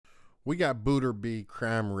We got Booter B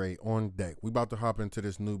crime rate on deck. We about to hop into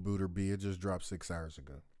this new Booter B. It just dropped 6 hours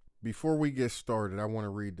ago. Before we get started, I want to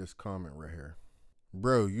read this comment right here.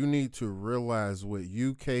 Bro, you need to realize with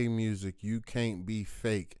UK music, you can't be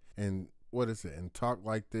fake and and talk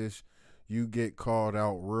like this, you get called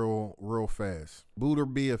out real fast. Booter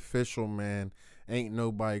B official, man. Ain't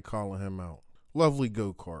nobody calling him out. Lovely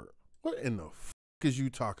go-kart. What in the is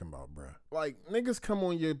you talking about, bruh? Like, niggas come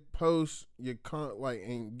on your posts,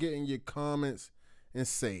 and get in your comments and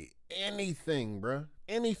say anything, bruh.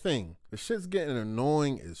 Anything. The shit's getting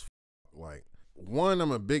annoying as like, one,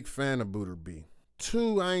 I'm a big fan of Booter B.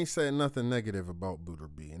 Two, I ain't said nothing negative about Booter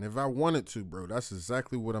B. And if I wanted to, bro, that's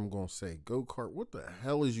exactly what I'm gonna say. Go-kart, what the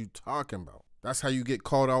hell is you talking about? That's how you get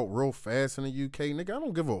called out real fast in the UK, nigga. I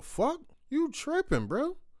don't give a fuck. You tripping,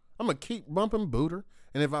 bro. I'm gonna keep bumping Booter.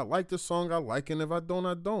 And if I like the song, I like it. And if I don't,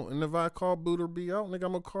 I don't. And if I call Booter B out, nigga,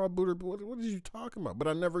 I'm going to call Booter B. What are you talking about? But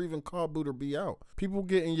I never even called Booter B out. People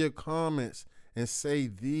get in your comments and say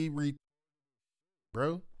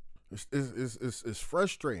bro. It's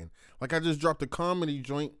frustrating. Like, I just dropped a comedy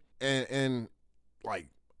joint and like,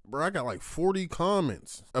 bro, I got like 40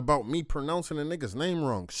 comments about me pronouncing a nigga's name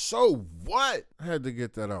wrong. So what? I had to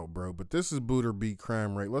get that out, bro. But this is Booter B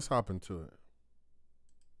crime rate. Let's hop into it.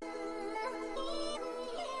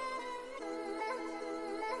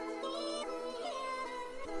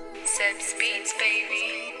 Beats,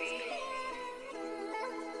 baby.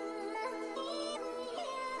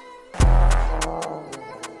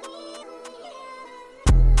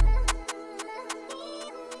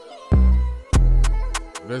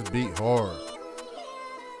 Let's beat hard.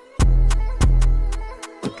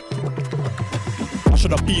 I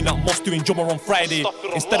should have been at Moss doing drummer on Friday.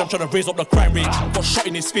 Instead I'm trying to raise up the crime rate. Got shot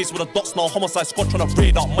in his face with a dots now. Homicide squad trying to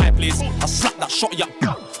raid out my place. I slapped that shot, yeah.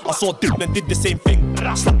 I saw Dylan did the same thing.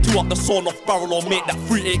 Slapped 2 up the sawn off barrel or make that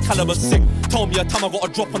 3-8 caliber sing. Tell me a time I got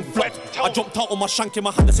a drop and flop. I jumped out on my shank in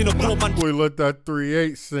my hand. I seen a grown man. Boy, let that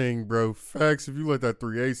 3-8 sing, bro. Facts, if you let that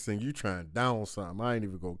 3-8 sing, you trying down something. I ain't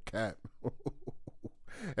even gonna cap.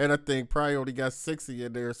 And I think probably only got 60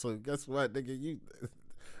 in there, so guess what, nigga,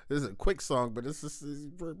 this is a quick song, but this is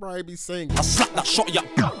probably be singing. I slapped that shot, yeah.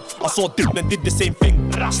 I saw Dylan did the same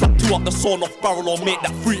thing. Slapped 2 up the sawn off barrel or make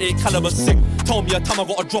that 3-8 caliber sing. Tell me a time I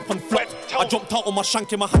got a drop and flop. I jumped out on my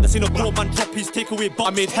shank in my hand. I seen a grown man drop his takeaway bar.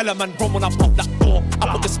 I made hella man run when I popped that door.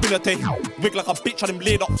 I put the spinner to him, wig like a bitch, had him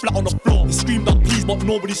laid up flat on the floor. He screamed out please, but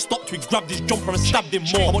nobody stopped. We grabbed his jumper and stabbed him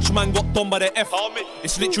more. How much man got done by the F?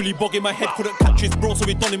 It's literally bugging my head. Couldn't catch his bro, so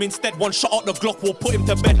we done him instead. One shot out the Glock, we'll put him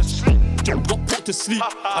to bed. Got put to sleep.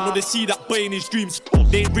 I know they see that boy in his dreams.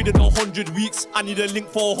 They ain't reading 100 weeks. I need a link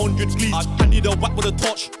for 100 please. I need a whack with a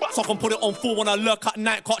torch, so I can put it on full when I lurk at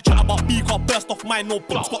night. Can't chat about B, can't burst off mine. No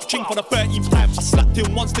books got ching for the 13th time. I slapped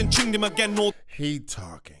him once, then chinged him again. No. He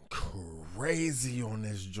talking crazy on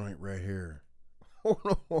this joint right here.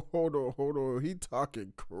 Hold on. He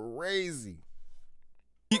talking crazy.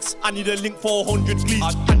 I need a link for 100 please.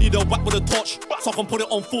 I need a whack with a torch, so I can put it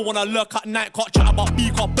on full when I lurk at night. Can't chat about B,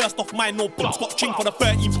 can't burst off mine. No books got ching for the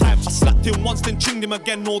 13th time. I slapped him once, then chinged him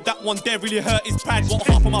again. No, that one there really hurt his pride. Got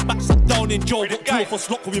half of my back sat down in jail. Got 2 of us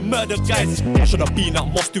locked, we murdered guys. I should have been at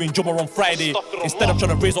Moss doing drummer on Friday. Instead I'm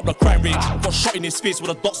trying to raise up the crime rate. Got shot in his face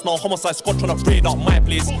with a dots now. Homicide squad trying to raid out my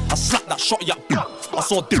place. I slapped that shot, yeah. I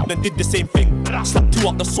saw Dylan did the same thing. Slapped 2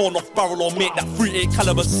 up the sawn off barrel or make that 3-8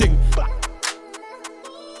 caliber sing.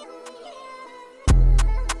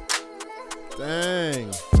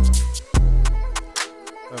 Dang.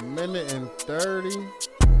 1:30.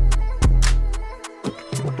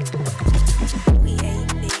 We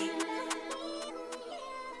ain't me.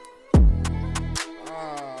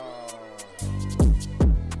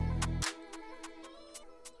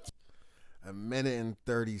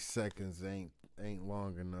 1:30 ain't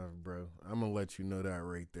long enough, bro. I'm gonna let you know that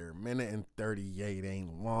right there. 1:38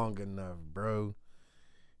 ain't long enough, bro.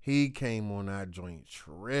 He came on that joint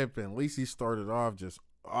tripping. At least he started off just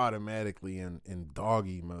automatically in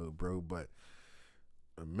doggy mode, bro. But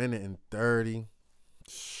 1:30,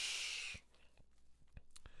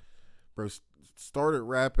 bro, started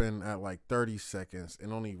rapping at like 30 seconds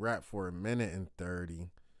and only rapped for 1:30.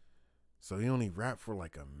 So he only rapped for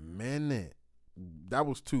like a minute. That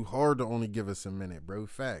was too hard to only give us a minute, bro.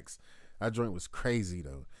 Facts. That joint was crazy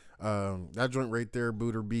though. That joint right there,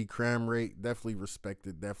 Booter B crime rate, definitely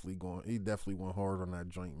respected. He definitely went hard on that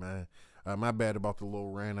joint, man. My bad about the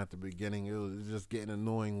little rant at the beginning. It was just getting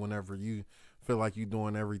annoying whenever you feel like you're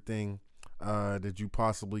doing everything that you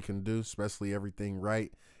possibly can do, especially everything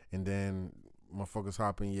right, and then motherfuckers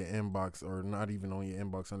hop in your inbox, or not even on your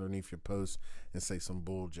inbox, underneath your post and say some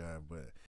bull jab. But